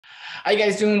How you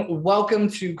guys doing? Welcome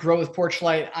to Grow with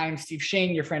PorchLight. I'm Steve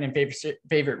Shane, your friend and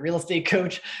favorite real estate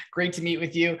coach. Great to meet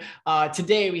with you.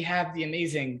 Today we have the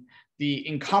amazing, the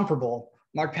incomparable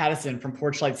Mark Pattison from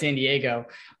PorchLight San Diego.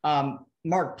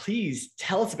 Mark, please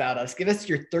tell us about us. Give us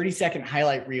your 30-second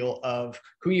highlight reel of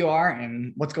who you are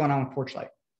and what's going on with PorchLight.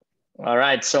 All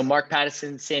right. So Mark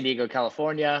Pattison, San Diego,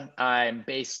 California. I'm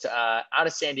based out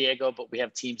of San Diego, but we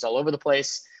have teams all over the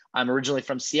place. I'm originally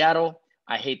from Seattle.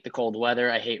 I hate the cold weather.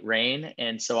 I hate rain.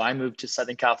 And so I moved to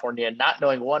Southern California, not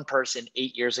knowing one person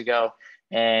 8 years ago.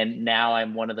 And now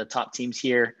I'm one of the top teams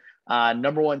here.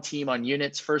 Number one team on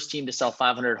units, first team to sell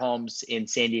 500 homes in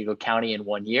San Diego County in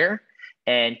 1 year.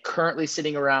 And currently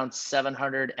sitting around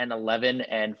 711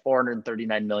 and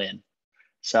 439 million.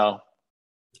 So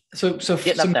some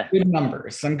good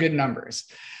numbers,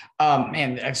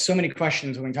 Man, I have so many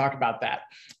questions when we talk about that.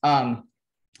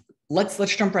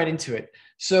 Let's jump right into it.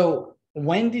 So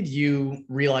when did you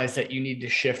realize that you need to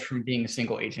shift from being a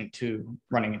single agent to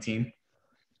running a team?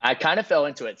 I kind of fell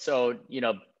into it. So,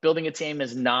 building a team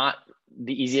is not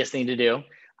the easiest thing to do.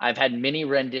 I've had many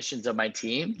renditions of my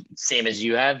team, same as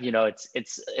you have.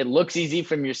 It looks easy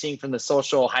from you're seeing from the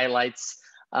social highlights.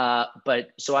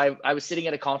 But so I was sitting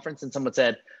at a conference and someone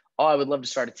said, "Oh, I would love to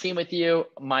start a team with you."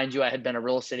 Mind you, I had been a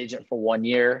real estate agent for 1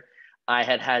 year. I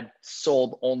had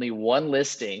sold only one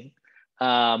listing.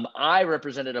 I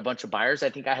represented a bunch of buyers. I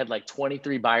think I had like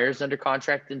 23 buyers under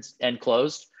contract and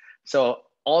closed. So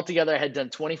altogether, I had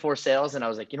done 24 sales, and I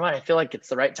was like, you know what? I feel like it's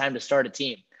the right time to start a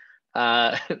team,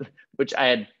 which I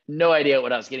had no idea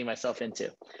what I was getting myself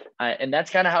into. And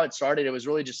that's kind of how it started. It was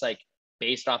really just like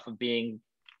based off of being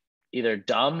either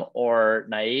dumb or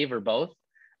naive or both.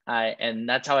 And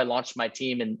that's how I launched my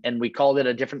team. And we called it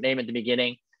a different name at the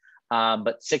beginning.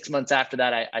 But 6 months after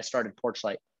that, I started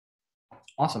PorchLight.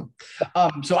 Awesome.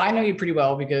 So I know you pretty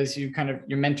well because you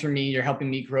mentor me. You're helping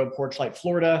me grow PorchLight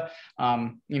Florida.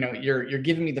 You're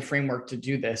giving me the framework to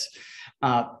do this.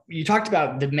 You talked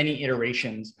about the many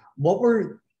iterations. What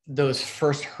were those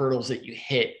first hurdles that you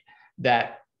hit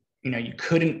that you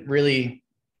couldn't really,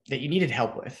 that you needed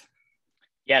help with?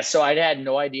 Yeah, so I had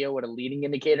no idea what a leading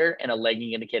indicator and a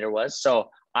lagging indicator was. So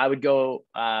I would go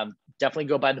definitely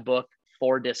go by the book,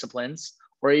 4 disciplines,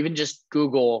 or even just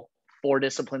Google 4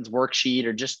 disciplines worksheet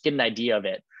or just get an idea of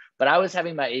it. But I was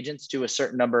having my agents do a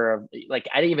certain number of, I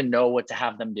didn't even know what to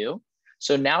have them do.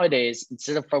 So nowadays,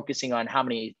 instead of focusing on how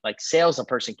many sales a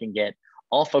person can get,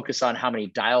 I'll focus on how many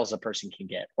dials a person can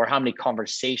get or how many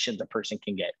conversations a person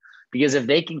can get. Because if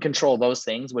they can control those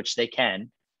things, which they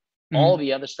can, all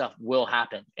the other stuff will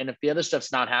happen. And if the other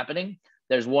stuff's not happening,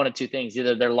 there's one of two things.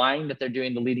 Either they're lying that they're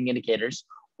doing the leading indicators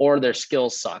or their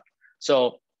skills suck.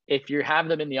 So if you have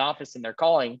them in the office and they're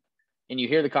calling and you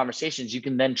hear the conversations, you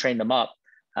can then train them up.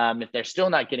 If they're still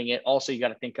not getting it, also you got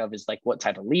to think of is what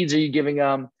type of leads are you giving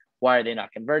them? Why are they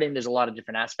not converting? There's a lot of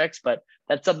different aspects, but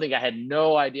that's something I had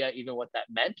no idea even what that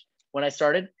meant when I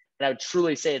started. And I would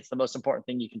truly say it's the most important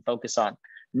thing you can focus on.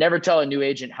 Never tell a new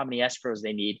agent how many escrows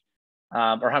they need.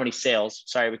 Or how many sales,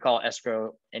 we call it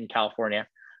escrow in California,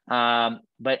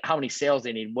 but how many sales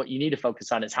they need. What you need to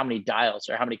focus on is how many dials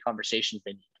or how many conversations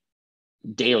they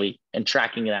need daily and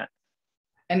tracking that.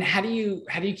 And how do you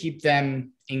keep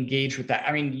them engaged with that?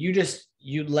 I mean,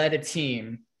 you led a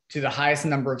team to the highest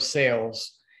number of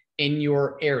sales in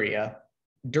your area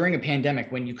during a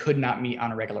pandemic when you could not meet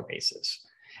on a regular basis.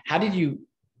 How did you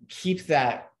keep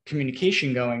that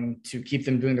communication going to keep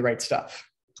them doing the right stuff?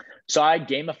 So I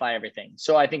gamify everything.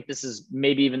 So I think this is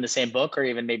maybe even the same book or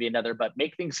even maybe another, but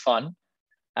make things fun.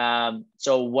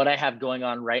 So what I have going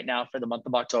on right now for the month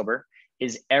of October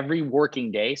is every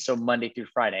working day. So Monday through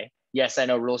Friday. Yes, I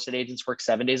know real estate agents work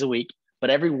 7 days a week, but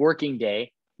every working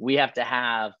day we have to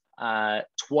have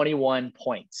 21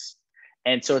 points.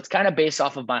 And so it's kind of based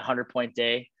off of my 100-point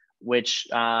day, which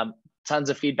tons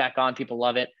of feedback on, people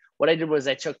love it. What I did was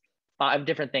I took 5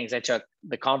 different things. I took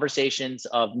the conversations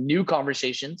of new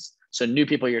conversations, so new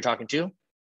people you're talking to,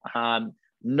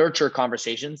 nurture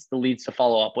conversations, the leads to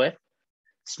follow up with,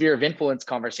 sphere of influence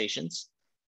conversations,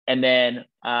 and then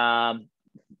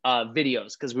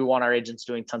videos, because we want our agents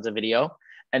doing tons of video.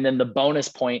 And then the bonus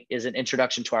point is an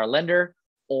introduction to our lender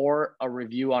or a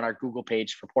review on our Google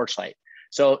page for PorchLight.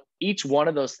 So each one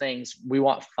of those things, we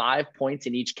want 5 points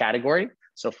in each category.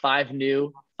 So 5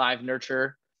 new, 5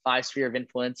 nurture, 5 sphere of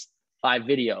influence, 5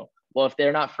 video. Well, if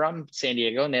they're not from San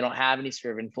Diego and they don't have any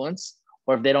sphere of influence,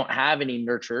 or if they don't have any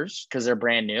nurtures because they're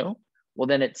brand new, well,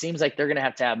 then it seems like they're going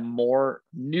to have more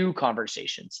new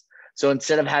conversations. So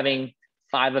instead of having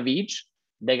 5 of each,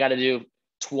 they got to do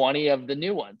 20 of the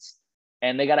new ones.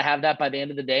 And they got to have that by the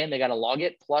end of the day, and they got to log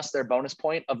it plus their bonus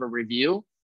point of a review,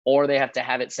 or they have to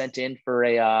have it sent in for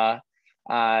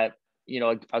a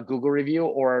Google review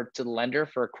or to the lender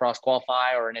for a cross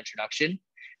qualify or an introduction,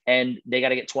 and they got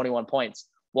to get 21 points.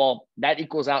 Well, that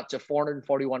equals out to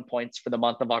 441 points for the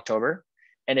month of October.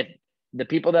 And if the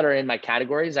people that are in my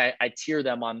categories, I tier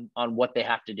them on what they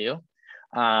have to do.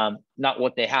 Not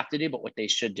what they have to do, but what they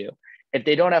should do. If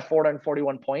they don't have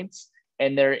 441 points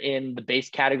and they're in the base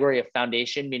category of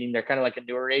foundation, meaning they're kind of like a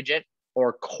newer agent,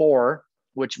 or core,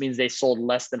 which means they sold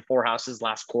less than 4 houses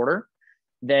last quarter,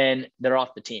 then they're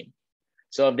off the team.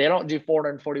 So if they don't do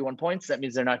 441 points, that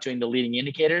means they're not doing the leading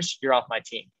indicators. You're off my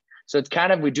team. So it's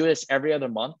kind of, we do this every other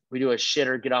month. We do a shit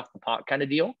or get off the pot kind of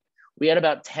deal. We had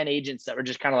about 10 agents that were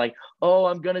just kind of like, oh,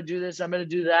 I'm going to do this. I'm going to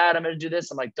do that. I'm going to do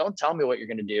this. I'm like, don't tell me what you're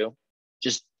going to do.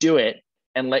 Just do it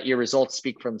and let your results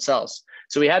speak for themselves.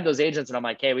 So we had those agents and I'm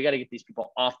like, hey, we got to get these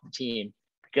people off the team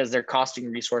because they're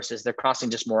costing resources. They're costing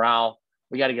just morale.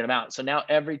 We got to get them out. So now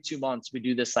every 2 months we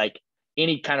do this, like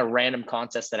any kind of random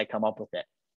contest that I come up with it.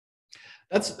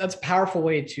 That's a powerful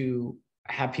way to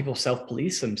have people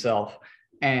self-police themselves.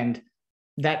 And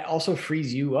that also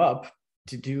frees you up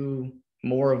to do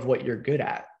more of what you're good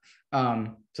at.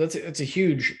 So it's a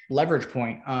huge leverage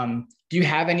point. Do you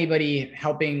have anybody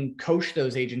helping coach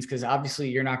those agents? Because obviously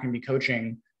you're not going to be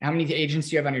coaching. How many agents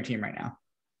do you have on your team right now?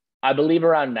 I believe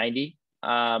around 90.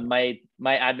 My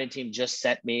admin team just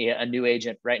sent me a new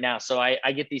agent right now. So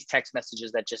I get these text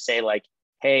messages that just say like,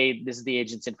 hey, this is the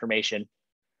agent's information.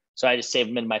 So I just save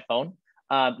them in my phone.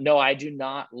 No, I do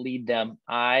not lead them.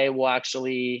 I'm going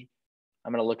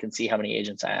to look and see how many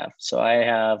agents I have. So I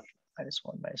have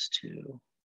 -1, -2.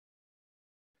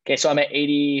 Okay. So I'm at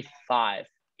 85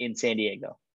 in San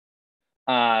Diego.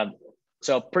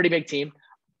 So pretty big team.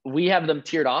 We have them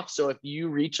tiered off. So if you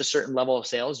reach a certain level of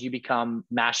sales, you become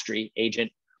mastery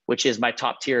agent, which is my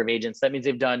top tier of agents. That means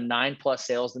they've done 9+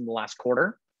 sales in the last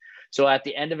quarter. So at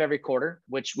the end of every quarter,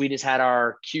 which we just had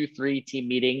our Q3 team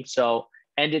meeting, so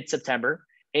ended September,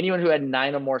 anyone who had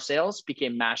 9 or more sales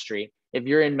became mastery. If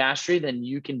you're in mastery, then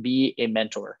you can be a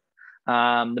mentor.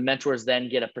 The mentors then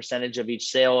get a percentage of each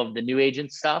sale of the new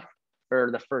agent stuff for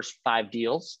the first 5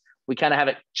 deals. We kind of have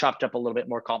it chopped up a little bit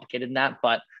more complicated than that,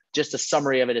 but just a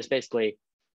summary of it is basically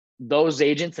those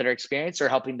agents that are experienced are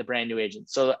helping the brand new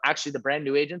agents. So actually the brand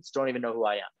new agents don't even know who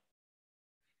I am.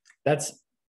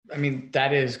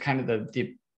 That is kind of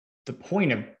the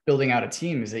point of building out a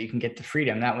team, is that you can get the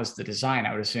freedom. That was the design,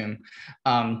 I would assume.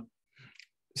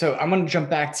 So I'm going to jump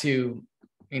back to,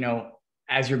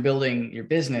 as you're building your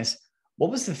business,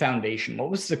 what was the foundation? What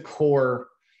was the core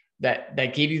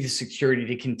that gave you the security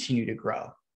to continue to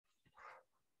grow?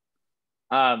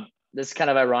 This is kind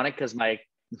of ironic because my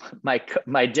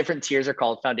different tiers are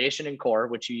called foundation and core,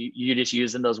 which you just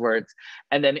use in those words.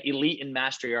 And then elite and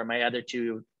mastery are my other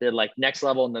two. They're like next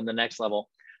level and then the next level.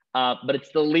 But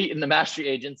it's the elite and the mastery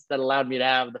agents that allowed me to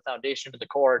have the foundation to the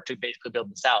core to basically build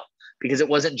this out, because it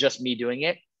wasn't just me doing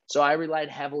it. So I relied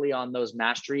heavily on those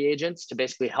mastery agents to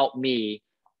basically help me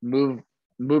move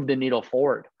the needle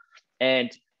forward.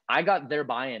 And I got their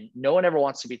buy-in. No one ever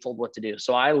wants to be told what to do.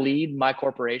 So I lead my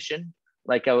corporation.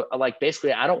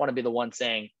 Basically, I don't want to be the one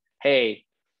saying, hey,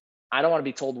 I don't want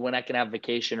to be told when I can have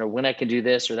vacation or when I can do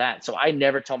this or that. So I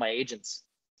never tell my agents,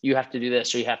 you have to do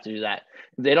this or you have to do that.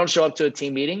 If they don't show up to a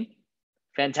team meeting,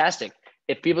 fantastic.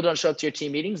 If people don't show up to your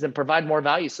team meetings, then provide more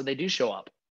value so they do show up.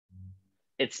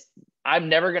 I'm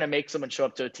never going to make someone show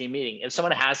up to a team meeting. If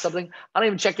someone has something, I don't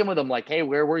even check in with them like, hey,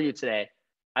 where were you today?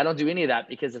 I don't do any of that,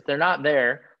 because if they're not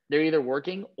there, they're either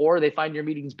working or they find your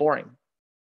meetings boring.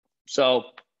 So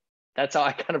that's how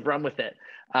I kind of run with it.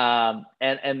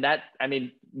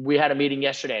 We had a meeting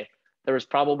yesterday. There was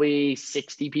probably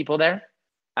 60 people there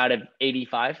out of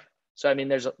 85. So,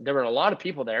 there were a lot of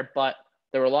people there, but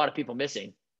there were a lot of people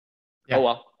missing. Yeah. Oh,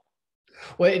 well.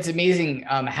 Well, it's amazing,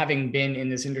 having been in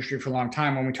this industry for a long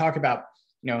time. When we talk about,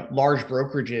 large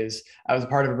brokerages, I was a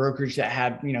part of a brokerage that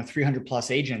had,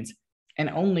 300+ agents, and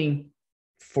only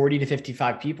 40 to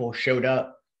 55 people showed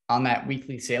up on that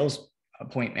weekly sales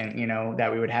appointment,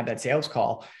 that we would have that sales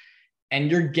call.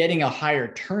 And you're getting a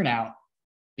higher turnout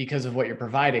because of what you're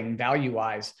providing value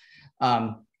wise.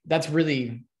 That's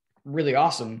really, really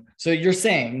awesome. So you're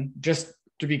saying, just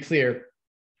to be clear,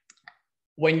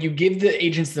 when you give the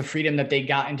agents the freedom that they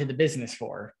got into the business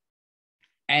for,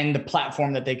 and the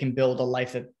platform that they can build a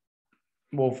life that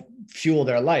will fuel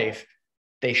their life,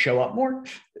 they show up more.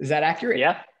 Is that accurate?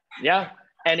 Yeah.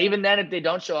 And even then, if they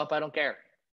don't show up, I don't care.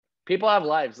 People have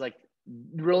lives. Like,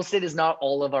 real estate is not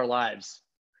all of our lives.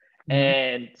 Mm-hmm.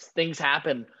 And things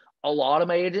happen. A lot of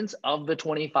my agents, of the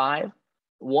 25,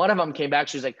 one of them came back.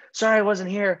 She was like, sorry, I wasn't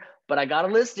here, but I got a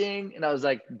listing. And I was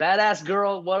like, badass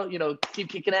girl, keep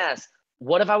kicking ass.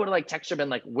 What if I would have text her, been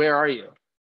like, where are you?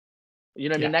 You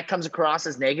know what I mean? That comes across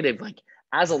as negative. Like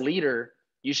as a leader,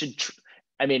 you should,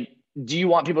 do you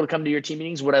want people to come to your team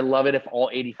meetings? Would I love it if all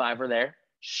 85 were there?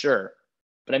 Sure.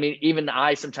 But I mean, even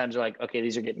I sometimes are like, okay,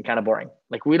 these are getting kind of boring.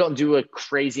 Like we don't do a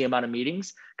crazy amount of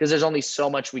meetings because there's only so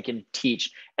much we can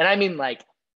teach. And I mean like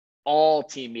all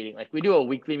team meeting, like we do a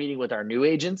weekly meeting with our new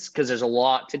agents because there's a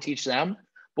lot to teach them.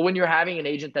 But when you're having an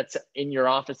agent that's in your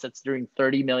office that's doing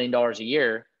 $30 million a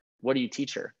year, what do you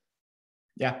teach her?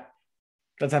 Yeah,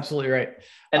 that's absolutely right.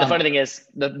 And the funny thing is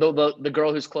the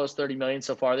girl who's closed 30 million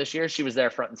so far this year, she was there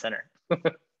front and center.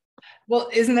 Well,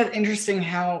 isn't that interesting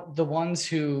how the ones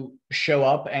who show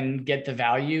up and get the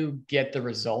value get the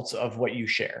results of what you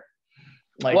share?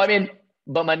 Like, well, I mean,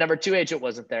 but my number 2 agent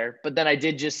wasn't there. But then I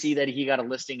did just see that he got a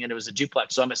listing and it was a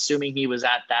duplex. So I'm assuming he was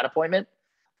at that appointment.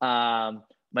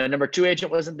 My number 2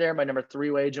 agent wasn't there. My number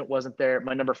 3 agent wasn't there.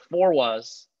 My number 4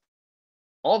 was.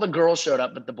 All the girls showed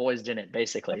up, but the boys didn't,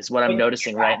 basically, is what I'm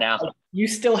noticing right now. You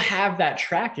still have that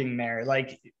tracking there.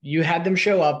 Like you had them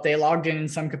show up, they logged in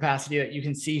some capacity that you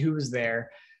can see who was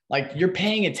there. Like you're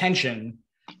paying attention,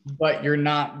 but you're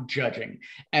not judging.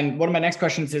 And one of my next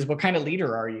questions is, what kind of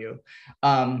leader are you?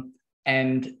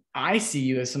 And I see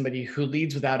you as somebody who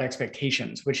leads without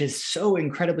expectations, which is so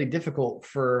incredibly difficult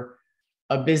for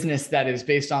a business that is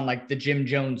based on like the Jim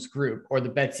Jones group or the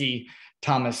Betsy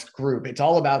Thomas group. It's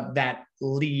all about that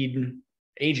lead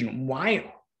agent. Why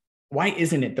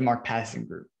isn't it the Mark Patterson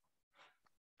group?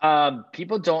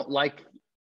 People don't like,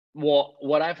 well,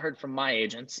 what I've heard from my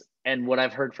agents and what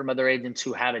I've heard from other agents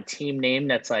who have a team name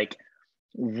that's like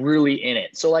really in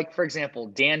it. So like, for example,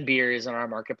 Dan Beer is in our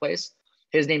marketplace.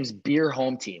 His name's Beer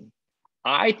Home Team.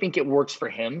 I think it works for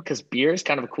him because Beer is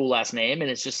kind of a cool last name. And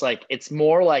it's just like, it's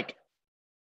more like,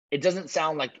 it doesn't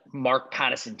sound like Mark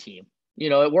Patterson Team. You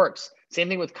know, it works. Same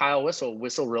thing with Kyle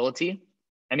Whistle Realty.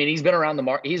 I mean, he's been around the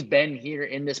market. He's been here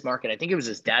in this market. I think it was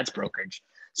his dad's brokerage.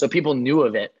 So people knew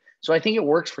of it. So I think it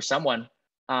works for someone.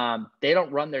 They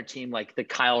don't run their team like the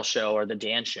Kyle show or the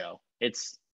Dan show. It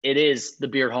is the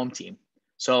Beer Home Team.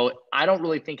 So I don't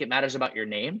really think it matters about your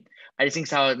name. I just think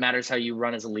it's how it matters how you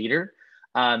run as a leader.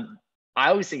 I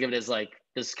always think of it as like,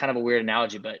 this is kind of a weird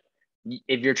analogy, but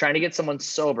if you're trying to get someone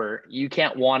sober, you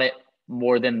can't want it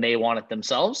more than they want it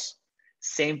themselves.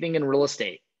 Same thing in real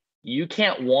estate. You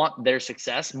can't want their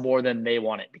success more than they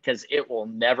want it because it will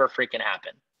never freaking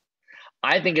happen.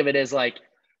 I think of it as like,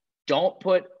 don't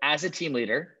put, as a team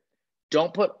leader,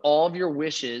 don't put all of your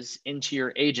wishes into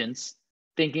your agents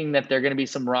thinking that they're going to be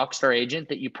some rock star agent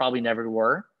that you probably never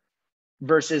were,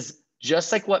 versus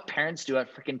just like what parents do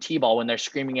at freaking T-ball when they're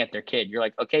screaming at their kid. You're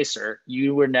like, okay, sir,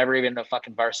 you were never even a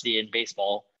fucking varsity in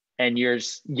baseball and you're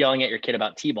yelling at your kid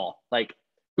about T-ball. Like,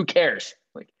 who cares?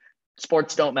 Like,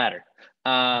 sports don't matter.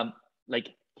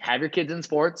 Like, have your kids in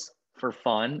sports for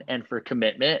fun and for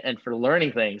commitment and for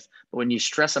learning things. But when you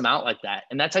stress them out like that,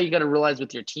 and that's how you got to realize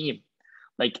with your team,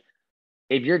 like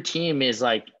if your team is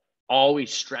like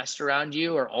always stressed around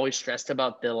you or always stressed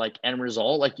about the like end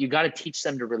result, like you got to teach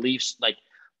them to relieve, like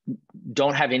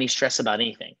don't have any stress about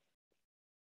anything.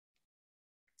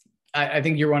 I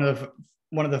think you're one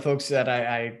of the folks that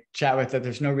I chat with that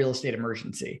there's no real estate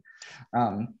emergency.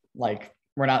 Like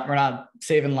we're not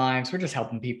saving lives. We're just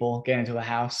helping people get into a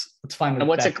house. It's fine. And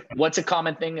what's a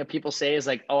common thing that people say is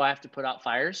like, oh, I have to put out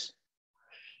fires.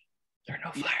 There are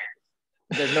no fires.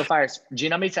 There's no fires. Do you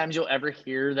know how many times you'll ever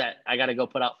hear that I got to go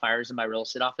put out fires in my real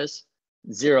estate office?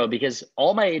 Zero, because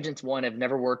all my agents, one, have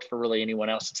never worked for really anyone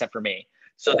else except for me.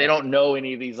 So they don't know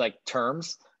any of these like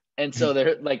terms. And so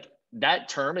they're like, that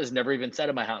term is never even said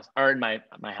in my house or in my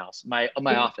office.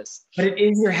 But it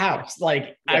is your house.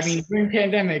 Like, yes. I mean, during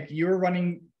pandemic, you were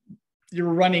running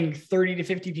 30 to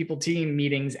 50 people team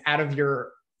meetings out of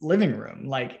your living room.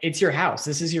 Like, it's your house.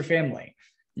 This is your family.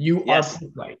 You yes. are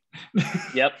right.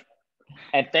 Yep.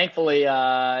 And thankfully,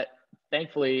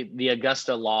 the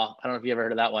Augusta law, I don't know if you ever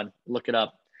heard of that one. Look it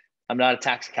up. I'm not a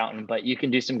tax accountant, but you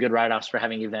can do some good write-offs for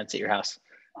having events at your house.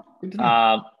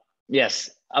 Yes.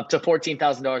 Up to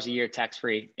 $14,000 a year,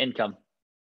 tax-free income.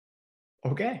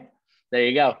 Okay. There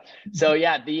you go. So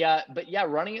yeah, but yeah,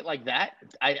 running it like that,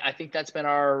 I think that's been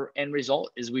our end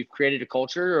result is we've created a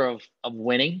culture of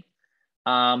winning.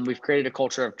 We've created a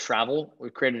culture of travel.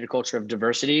 We've created a culture of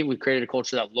diversity. We've created a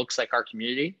culture that looks like our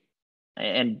community.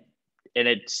 And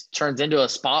it turns into a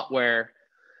spot where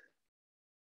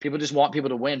people just want people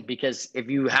to win, because if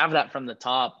you have that from the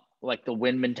top, like the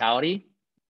win mentality,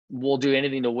 we'll do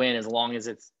anything to win as long as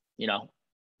it's,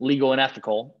 legal and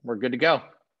ethical. We're good to go.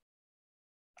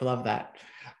 I love that.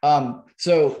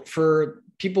 So for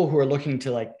people who are looking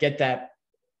to like get that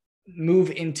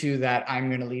move into that, I'm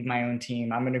going to lead my own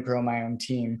team, I'm going to grow my own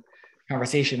team,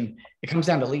 conversation, it comes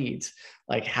down to leads.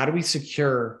 Like, how do we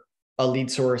secure a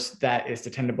lead source that is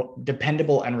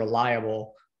dependable and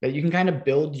reliable that you can kind of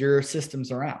build your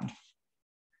systems around?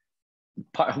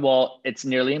 Well, it's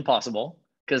nearly impossible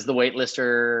because the wait lists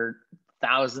are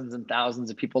thousands and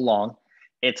thousands of people long.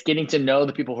 It's getting to know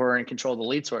the people who are in control of the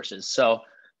lead sources. So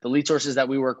the lead sources that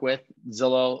we work with,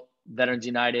 Zillow, Veterans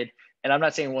United, and I'm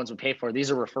not saying the ones we pay for, these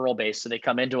are referral based. So they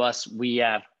come into us, we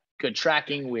have good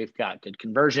tracking, we've got good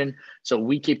conversion. So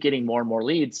we keep getting more and more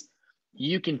leads.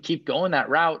 You can keep going that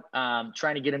route.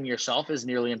 Trying to get them yourself is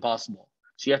nearly impossible.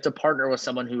 So you have to partner with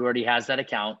someone who already has that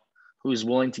account, who's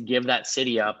willing to give that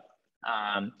city up,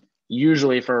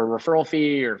 usually for a referral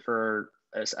fee or for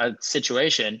a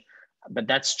situation. But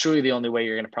that's truly the only way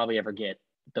you're going to probably ever get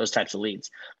those types of leads.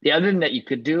 The other thing that you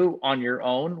could do on your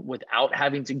own without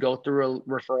having to go through a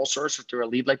referral source or through a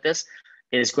lead like this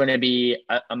is going to be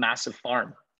a massive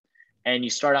farm. And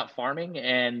you start out farming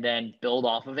and then build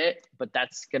off of it. But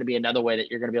that's going to be another way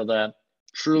that you're going to be able to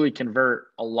truly convert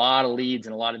a lot of leads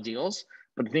and a lot of deals.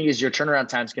 But the thing is, your turnaround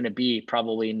time is going to be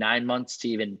probably 9 months to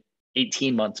even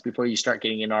 18 months before you start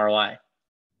getting an ROI.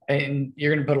 And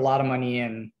you're going to put a lot of money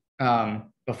in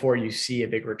before you see a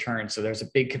big return. So there's a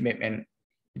big commitment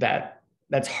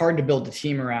that's hard to build a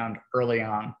team around early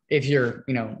on if you're,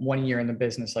 1 year in the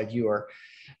business like you are.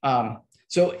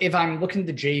 So if I'm looking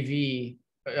to JV,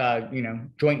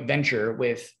 joint venture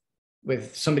with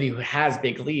somebody who has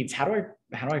big leads, how do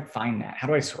I find that? How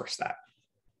do I source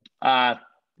that?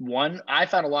 One, I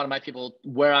found a lot of my people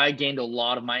where I gained a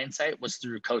lot of my insight was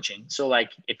through coaching. So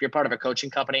like if you're part of a coaching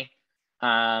company,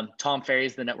 Tom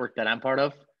Ferry's the network that I'm part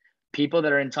of. People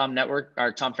that are in Tom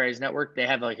Ferry's network, they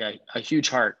have like a huge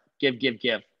heart.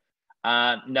 Give.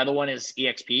 Another one is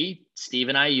EXP. Steve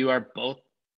and I,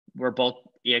 we're both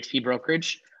EXP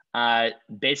brokerage.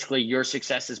 Basically your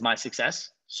success is my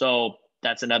success. So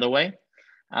that's another way.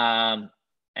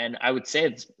 And I would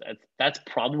say that's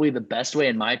probably the best way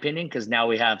in my opinion, because now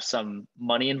we have some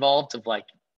money involved of like,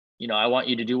 I want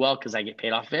you to do well because I get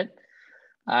paid off of it.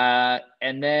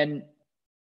 And then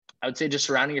I would say just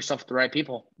surrounding yourself with the right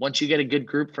people. Once you get a good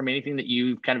group from anything that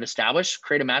you kind of establish,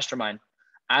 create a mastermind.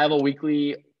 I have a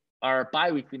weekly or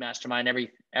bi-weekly mastermind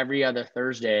every other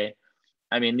Thursday.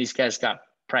 I mean, these guys got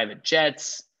private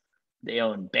jets. They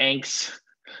own banks.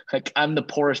 Like I'm the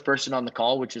poorest person on the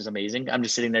call, which is amazing. I'm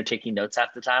just sitting there taking notes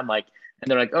half the time. And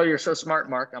they're like, "Oh, you're so smart,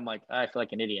 Mark." I'm like, I feel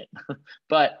like an idiot.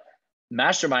 But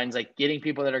masterminds, like getting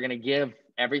people that are going to give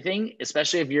everything,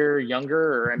 especially if you're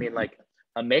younger or like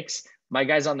a mix. My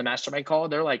guys on the mastermind call,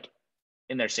 they're like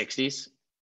in their 60s.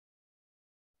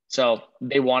 So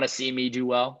they want to see me do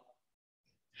well.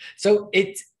 So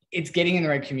it's getting in the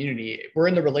right community. We're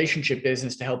in the relationship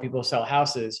business to help people sell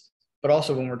houses. But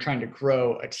also when we're trying to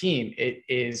grow a team, it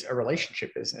is a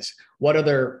relationship business. What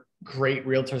other great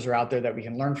realtors are out there that we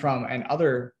can learn from, and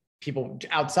other people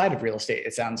outside of real estate,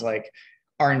 it sounds like,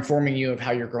 are informing you of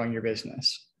how you're growing your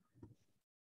business?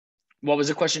 What was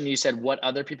the question? You said what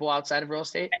other people outside of real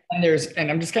estate?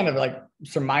 And I'm just kind of like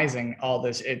surmising all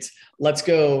this. It's let's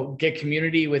go get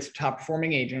community with top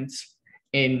performing agents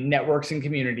in networks and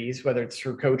communities, whether it's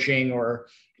through coaching or,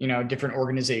 different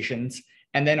organizations.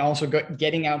 And then also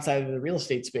getting outside of the real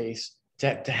estate space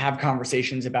to have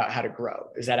conversations about how to grow.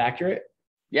 Is that accurate?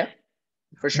 Yeah,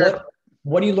 for sure.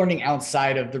 What are you learning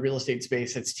outside of the real estate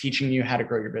space that's teaching you how to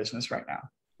grow your business right now?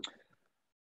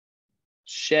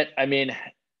 Shit.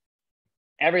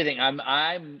 Everything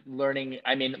I'm learning.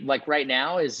 Like right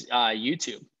now is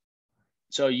YouTube.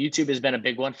 So YouTube has been a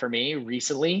big one for me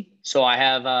recently. So I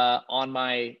have on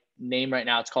my name right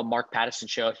now, it's called Mark Pattison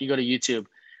Show. If you go to YouTube,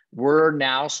 we're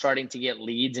now starting to get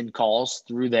leads and calls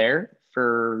through there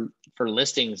for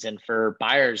listings and for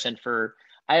buyers. And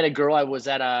I had a girl, I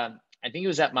think it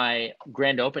was at my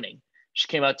grand opening. She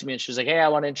came up to me and she was like, "Hey, I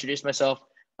want to introduce myself.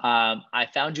 I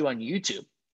found you on YouTube."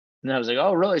 And I was like,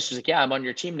 "Oh, really?" She's like, "Yeah, I'm on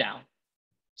your team now."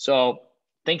 So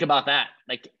think about that.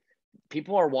 Like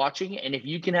people are watching, and if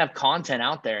you can have content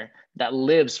out there that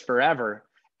lives forever,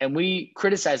 and we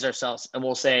criticize ourselves and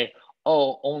we'll say,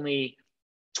 "Oh, only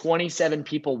 27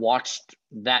 people watched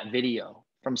that video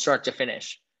from start to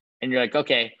finish." And you're like,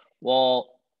 okay,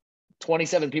 well,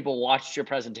 27 people watched your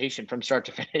presentation from start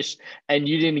to finish and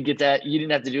you didn't get that. You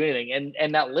didn't have to do anything.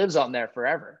 And that lives on there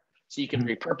forever. So you can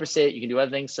repurpose it. You can do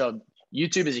other things. So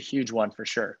YouTube is a huge one for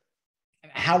sure.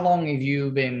 How long have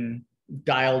you been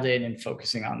dialed in and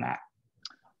focusing on that?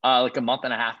 Like a month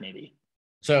and a half, maybe.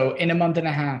 So in a month and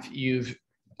a half, you've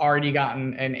already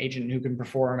gotten an agent who can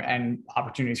perform and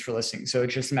opportunities for listing. So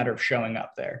it's just a matter of showing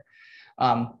up there.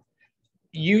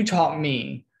 You taught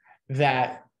me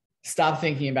that stop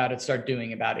thinking about it, start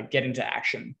doing about it, get into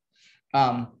action.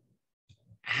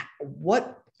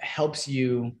 What helps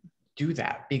you do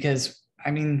that? Because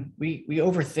I mean, we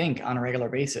overthink on a regular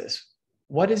basis.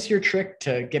 What is your trick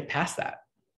to get past that?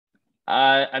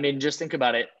 I mean, just think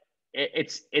about it.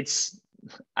 It's.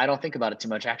 I don't think about it too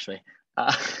much actually.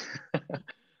 Uh,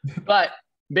 but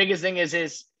biggest thing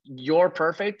is you're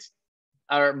perfect,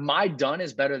 or my done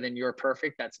is better than your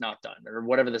perfect that's not done, or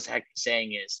whatever this heck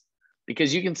saying is.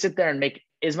 Because you can sit there and make,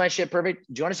 is my shit perfect?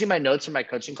 Do you want to see my notes from my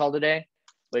coaching call today?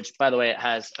 Which, by the way, it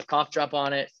has a cough drop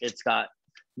on it. It's got,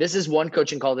 this is one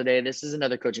coaching call today. This is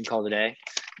another coaching call today.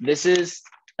 This is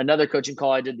another coaching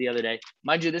call I did the other day.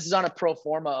 Mind you, this is on a pro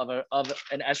forma of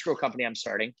an escrow company I'm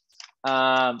starting.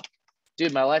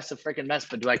 Dude, my life's a freaking mess,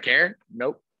 but do I care?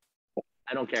 Nope.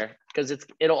 I don't care, because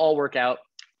it'll all work out.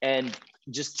 And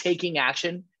just taking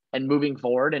action and moving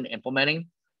forward and implementing,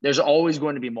 there's always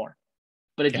going to be more.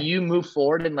 But if you move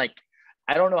forward and like,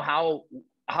 I don't know how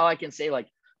I can say like,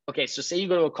 okay, so say you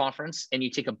go to a conference and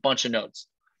you take a bunch of notes,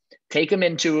 take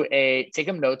them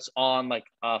notes on like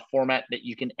a format that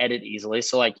you can edit easily.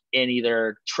 So like in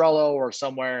either Trello or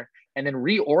somewhere, and then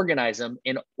reorganize them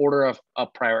in order of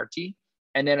priority,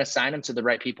 and then assign them to the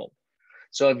right people.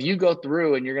 So if you go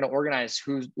through and you're going to organize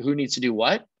who needs to do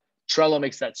what, Trello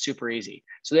makes that super easy.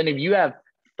 So then if you have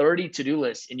 30 to-do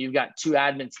lists and you've got 2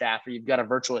 admin staff, or you've got a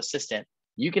virtual assistant,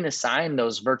 you can assign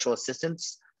those virtual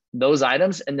assistants those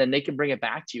items, and then they can bring it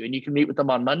back to you, and you can meet with them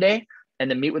on Monday and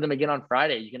then meet with them again on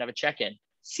Friday. You can have a check-in,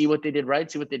 see what they did right,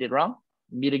 see what they did wrong,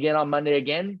 meet again on Monday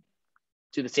again,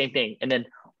 do the same thing. And then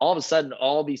all of a sudden,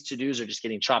 all these to-dos are just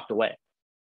getting chopped away.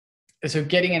 So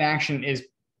getting in action is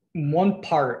one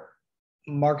part.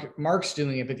 Mark's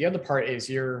doing it, but the other part is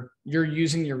you're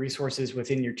using your resources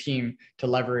within your team to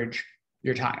leverage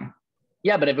your time.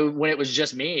 Yeah, but when it was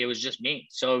just me, it was just me.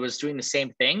 So it was doing the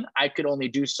same thing. I could only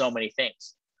do so many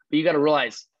things. But you got to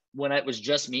realize, when it was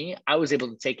just me, I was able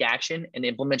to take action and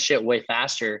implement shit way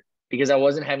faster, because I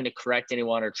wasn't having to correct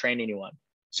anyone or train anyone.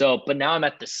 So, but now I'm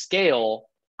at the scale,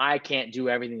 I can't do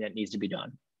everything that needs to be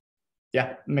done.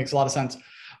 Yeah, it makes a lot of sense.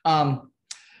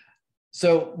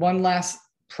 So one last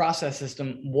process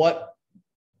system, what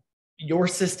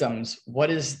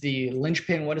is the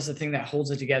linchpin? What is the thing that holds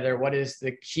it together? What is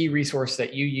the key resource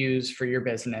that you use for your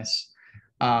business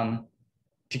to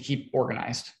keep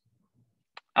organized?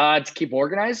 To keep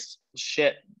organized?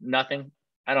 Shit, nothing.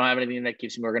 I don't have anything that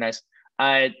keeps me organized.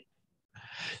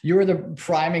 You're the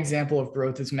prime example of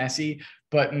growth is messy,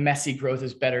 but messy growth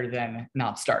is better than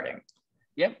not starting.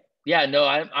 Yep. Yeah, no,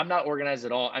 I'm not organized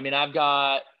at all. I mean,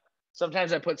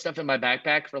 sometimes I put stuff in my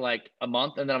backpack for like a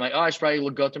month, and then I'm like, oh, I should probably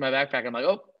go through my backpack. I'm like,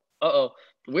 oh.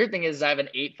 The weird thing is I have an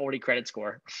 840 credit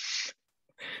score.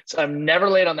 So I'm never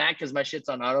late on that because my shit's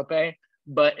on autopay.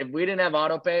 But if we didn't have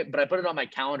autopay, but I put it on my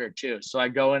calendar too. So I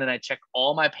go in and I check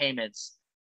all my payments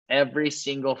every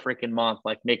single freaking month,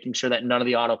 like making sure that none of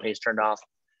the autopay is turned off.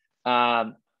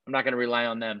 I'm not going to rely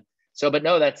on them. So, but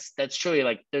no, that's truly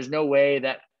like, there's no way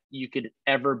that you could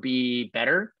ever be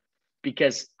better,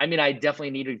 because I mean, I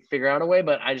definitely need to figure out a way,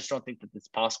 but I just don't think that it's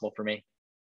possible for me.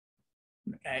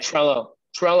 Trello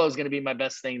is going to be my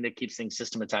best thing that keeps things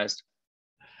systematized.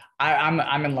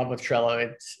 I'm in love with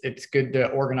Trello. It's good to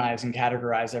organize and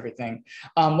categorize everything.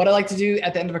 What I like to do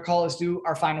at the end of a call is do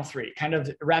our final 3, kind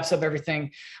of wraps up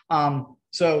everything.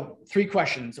 So 3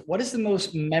 questions. What is the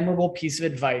most memorable piece of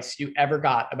advice you ever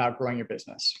got about growing your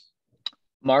business?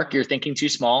 Mark, you're thinking too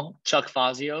small. Chuck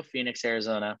Fazio, Phoenix,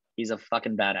 Arizona. He's a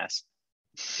fucking badass.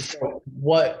 So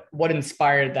what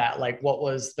inspired that? Like, what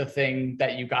was the thing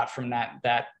that you got from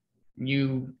that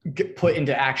you put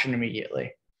into action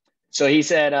immediately? So he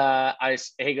said,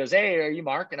 he goes, hey, are you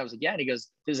Mark? And I was like, yeah. And he goes,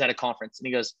 this is at a conference. And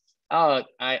he goes, oh,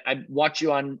 I watch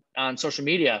you on social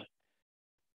media.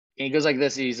 And he goes like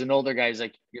this. He's an older guy. He's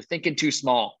like, you're thinking too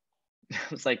small. I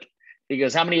was like, he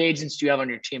goes, how many agents do you have on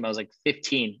your team? I was like,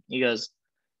 15. He goes,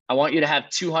 I want you to have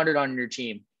 200 on your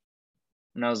team.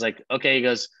 And I was like, okay. He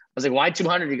goes, I was like, why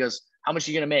 200? He goes, how much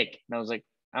are you going to make? And I was like,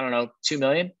 I don't know, 2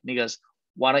 million. And he goes,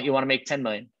 why don't you want to make 10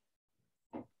 million?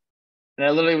 And I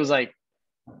literally was like,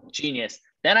 genius.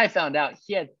 Then I found out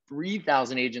he had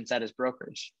 3,000 agents at his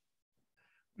brokerage.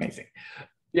 Amazing.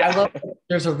 Yeah. I love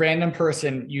there's a random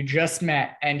person you just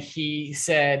met and he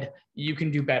said, you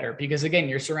can do better, because again,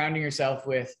 you're surrounding yourself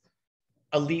with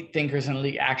elite thinkers and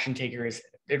elite action takers.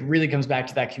 It really comes back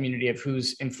to that community of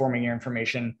who's informing your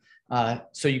information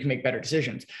so you can make better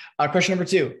decisions. Question number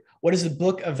 2, what is the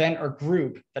book, event, or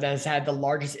group that has had the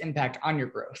largest impact on your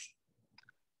growth?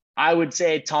 I would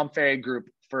say Tom Ferry Group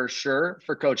for sure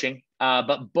for coaching,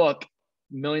 but book,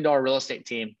 $1 Million Real Estate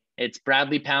Team. It's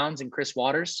Bradley Pounds and Chris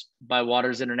Waters by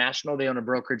Waters International. They own a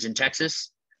brokerage in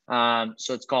Texas. So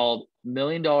it's called $1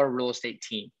 Million Real Estate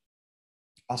Team.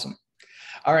 Awesome.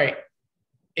 All right.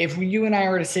 If you and I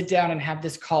were to sit down and have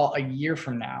this call a year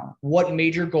from now, what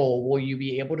major goal will you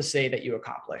be able to say that you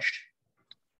accomplished?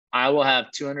 I will have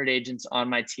 200 agents on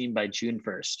my team by June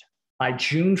 1st. By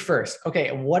June 1st. Okay.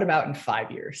 And what about in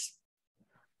 5 years?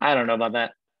 I don't know about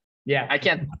that. Yeah. I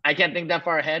can't think that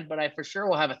far ahead, but I for sure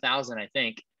will have 1,000, I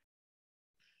think.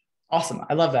 Awesome.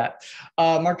 I love that.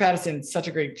 Mark Patterson, such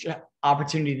a great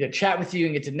opportunity to chat with you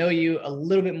and get to know you a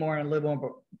little bit more and a little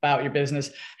more about your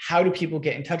business. How do people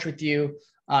get in touch with you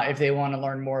if they want to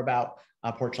learn more about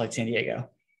PorchLight San Diego?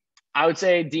 I would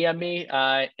say DM me,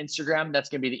 Instagram. That's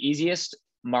going to be the easiest.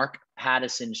 Mark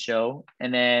Patterson Show.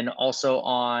 And then also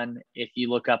if you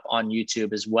look up on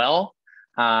YouTube as well,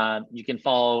 you can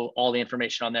follow all the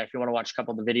information on there. If you want to watch a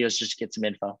couple of the videos, just to get some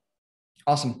info.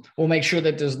 Awesome. We'll make sure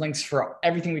that there's links for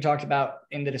everything we talked about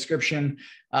in the description.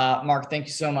 Mark, thank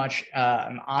you so much.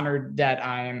 I'm honored that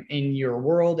I'm in your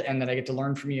world and that I get to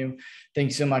learn from you. Thank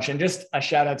you so much. And just a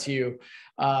shout out to you.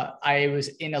 I was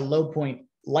in a low point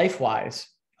life-wise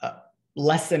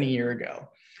less than a year ago.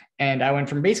 And I went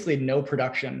from basically no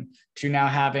production to now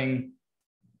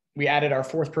we added our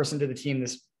 4th person to the team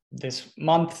this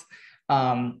month.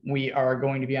 We are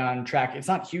going to be on track. It's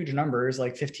not huge numbers,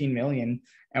 like 15 million,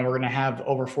 and we're going to have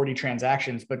over 40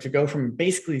 transactions, but to go from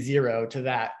basically 0 to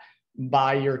that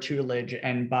by your tutelage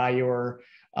and by your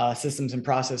systems and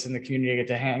process in the community I get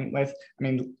to hang with, I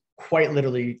mean, quite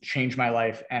literally changed my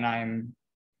life, and I'm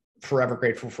forever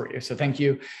grateful for you. So thank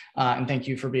you. And thank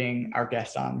you for being our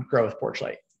guest on Grow with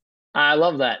PorchLight. I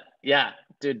love that. Yeah,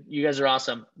 dude, you guys are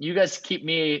awesome. You guys keep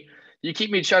me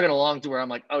chugging along to where I'm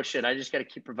like, oh shit, I just got to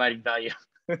keep providing value.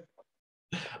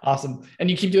 Awesome. And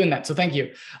you keep doing that. So thank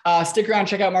you. Stick around,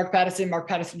 check out Mark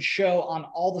Patterson Show on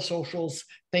all the socials.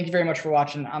 Thank you very much for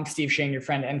watching. I'm Steve Shane, your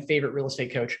friend and favorite real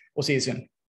estate coach. We'll see you soon.